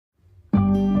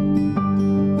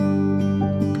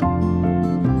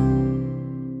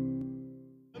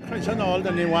Wel,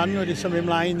 da ni wan wedi symud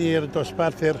ymlaen i'r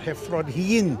dosbarth i'r Heffrod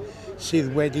Hŷn sydd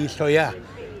wedi lloia.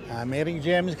 A Mary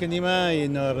James gen i yma,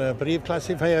 un o'r brif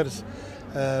classifiers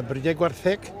Brydau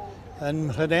Gwartheg yn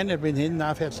Mhryden erbyn hyn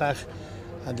na phellach.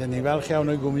 A da ni falch iawn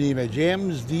o'i gwmni fe.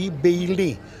 James D.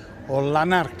 Bailey o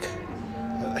Lanark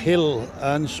Hill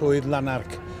yn swydd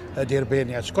Lanark ydy'r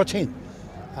beirniad. Sgotyn.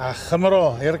 A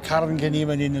chymro i'r carn gen i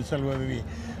fan hyn yn sylwedd fi.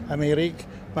 A Mary,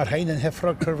 mae'r rhain yn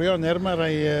heffrod cyrfio, ner mae'r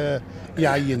rai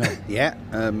iau yno. Ie,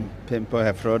 5 o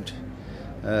heffrod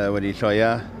wedi lloia.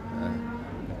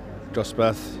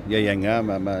 Dosbarth ieuenga,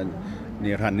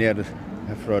 ni'n rhannu'r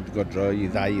heffrod godro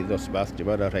i 2 ddosbarth,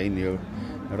 a rhain yw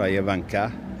rai ifanca.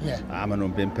 A maen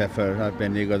nhw'n 5 heffrod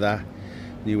arbennig o dda.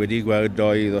 Ni wedi gweld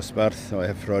 2 ddosbarth o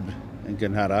heffrod yn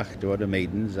gynharach, y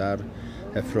maidens a'r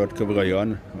heffrod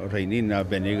cyfroion. Rhain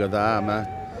arbennig o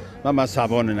dda, Mae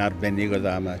safon yn arbennig o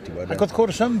dda yma. Ac wrth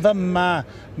gwrs yn fyma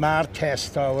mae'r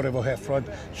test o'r efo heffrod,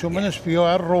 so mae'n ysbio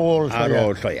ar ôl lloia. Ar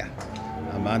ôl lloia.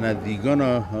 A mae yna ddigon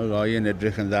o roi yn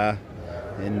edrych yn dda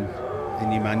yn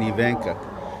i man ifanc.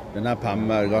 Dyna pam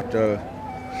mae lot o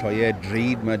lloiau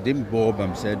drud, mae dim bob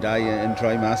amser dau yn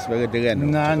troi mas fel y dyren.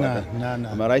 Na.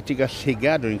 Mae rhaid ti gael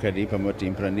llygad dwi'n credu pan mae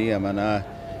ti'n prynu, a mae yna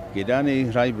gyda ni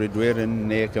rhai brydwyr yn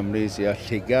Ne Cymru sy'n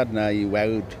llygad na i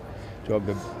weld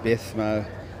beth mae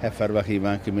heffer fach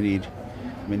ifanc yn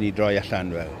mynd i droi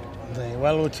allan fel.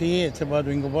 Wel, wyt ti,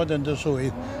 dwi'n gwybod yn dy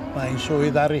swydd, mae'n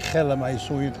swydd ar uchel a mae'n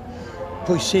swydd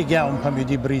pwysig iawn pan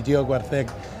wedi bridio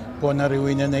Gwartheg bod yna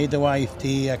rhywun yn neud y waith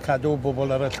ti a cadw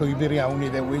bobl ar y llwybr iawn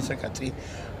i ddewis ac ati.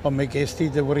 Ond mae ges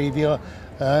ti dyfreidio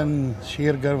yn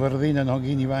Sir Gyrfyrddin yn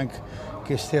hogyn ifanc,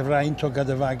 ges ti'r fraint o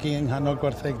gadyfagu yng nghanol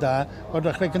Gwartheg da o'r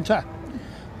dechrau cyntaf.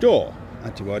 Do, a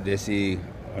ti bod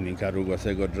o'n i'n cadw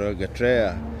Gwartheg o dro gytre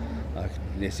a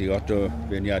nes i lot o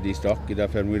feirniadu stoc gyda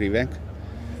ffermwyr ifanc.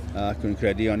 Ac yn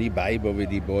credu o'n i bai bod fi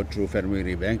wedi bod trwy ffermwyr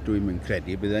ifanc, dwi'n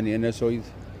credu bydden ni yn y swydd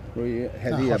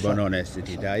heddi a bod yn onest i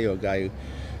ti dau o gael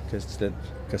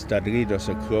cystadlu dros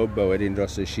y clwb a wedyn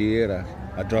dros y sir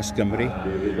a dros Gymru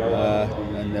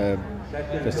yn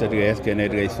cystadleuaeth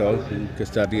genedlaethol,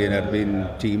 cystadlu yn erbyn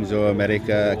teams o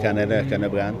America a Canada ac yn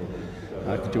y blaen.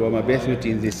 Ac mae beth wyt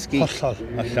ti'n ddysgu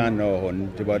allan o hwn,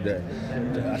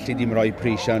 allu dim rhoi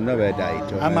pris arno fe dau.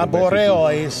 A mae bore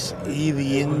oes i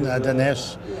ddyn a dynes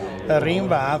yr un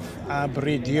fath a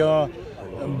bridio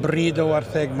bryd o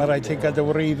Wartheg. Mae rhaid ti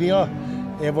gadwreiddio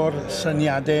efo'r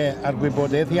syniadau a'r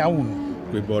gwybodaeth iawn.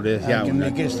 Gwybodaeth iawn. Ac yn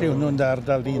neges ti hwnnw'n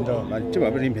dardal dyn do. Ti'n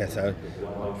bod un pethau,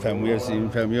 ffermwyr sy'n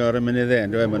ffilmio ar y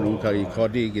mynyddau, maen nhw'n cael eu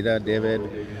codi gyda defed.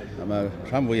 A mae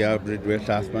rhan fwyaf o brydwyr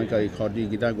llath ma'n cael eu codi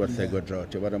gyda Gwartheg o dro.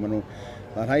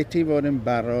 Mae rhaid ti fod yn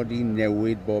barod i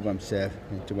newid bob amser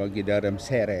gyda'r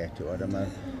amserau.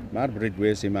 Mae'r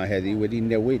brydwyr sy'n yma heddi wedi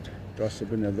newid dros y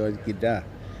blynyddoedd gyda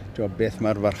beth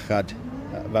mae'r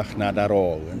farchnad ar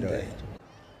ôl.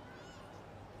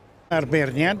 Mae'r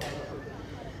beirniad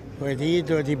wedi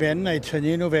dod i ben a'i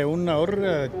tynnu nhw fewn nawr.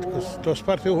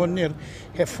 Dosbarth yw hwn i'r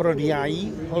Heffrod Iau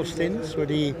Holstins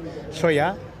wedi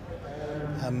lloia.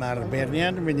 A mae'r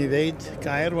beirniad yn mynd i ddeud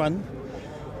gair wan.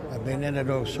 Mae'r beirniad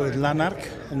yn o swydd Lanark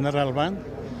yn yr Alban.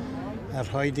 A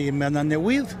rhoi di yna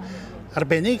newydd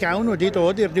arbennig iawn wedi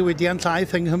dod i'r diwydiant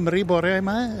llaeth yng Nghymru bore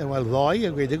yma. Wel, ddoi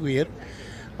a gweud y gwir.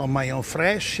 Ond mae o'n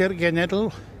ffres i'r genedl.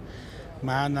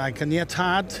 Mae yna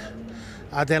gyniatad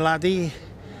adeiladu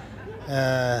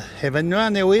hefenwa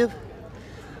newydd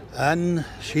yn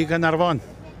Sir Gaernarfon.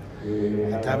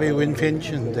 David Wynfinch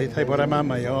yn deud bore yma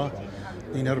mae o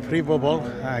un o'r prif bobl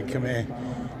ac mae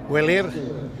welir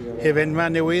hefenwa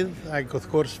newydd ac wrth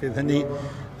gwrs fydd hynny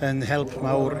yn help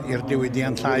mawr i'r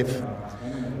diwydiant llaeth.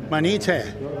 Mae ni te.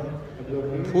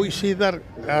 Pwy sydd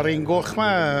ar un goch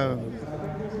yma?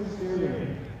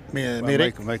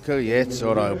 Michael Yates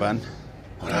o'r Alban.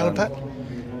 O'r Alban?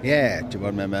 Ie, ti'n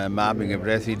bod mae mab yn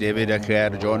gyfreithu David a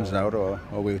Claire Jones nawr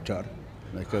o Wiltor.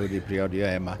 Michael wedi priodio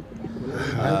yma.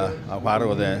 A war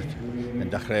oedd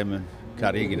yn dechrau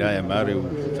caru gyda yma rhyw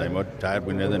 3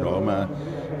 blynedd yn ôl. Mae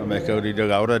Michael wedi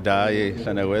dod awr o da i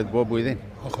Llanelwedd bob blwyddyn.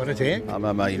 O, chwarae teg? A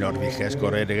mae un o'r fiches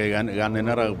gorau gan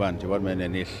yn yr Alban. Ti'n bod mae'n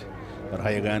ennill yr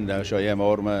Highland a sioe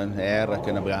mawr mae'n ac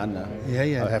yn y blaen.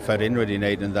 A heffer un wedi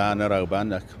wneud yn dda yn yr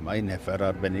Alban ac mae'n heffer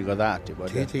arbennig o dda.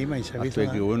 Ti, mae'n sefyll yma. A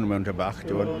dwi'n gwn mewn trybach,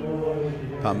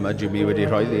 pam mae Jimmy wedi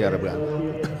rhoi ddi ar y blaen.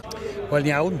 Wel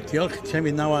iawn, diolch. Ti'n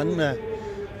mynd na wan.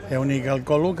 Ewn ni gael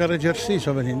golwg ar y jersey,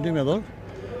 so fan hyn dwi'n meddwl.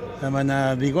 Mae yna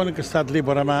ddigon yn gystadlu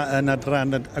bore yma yn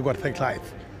adran y Gwartheg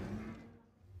Llaeth.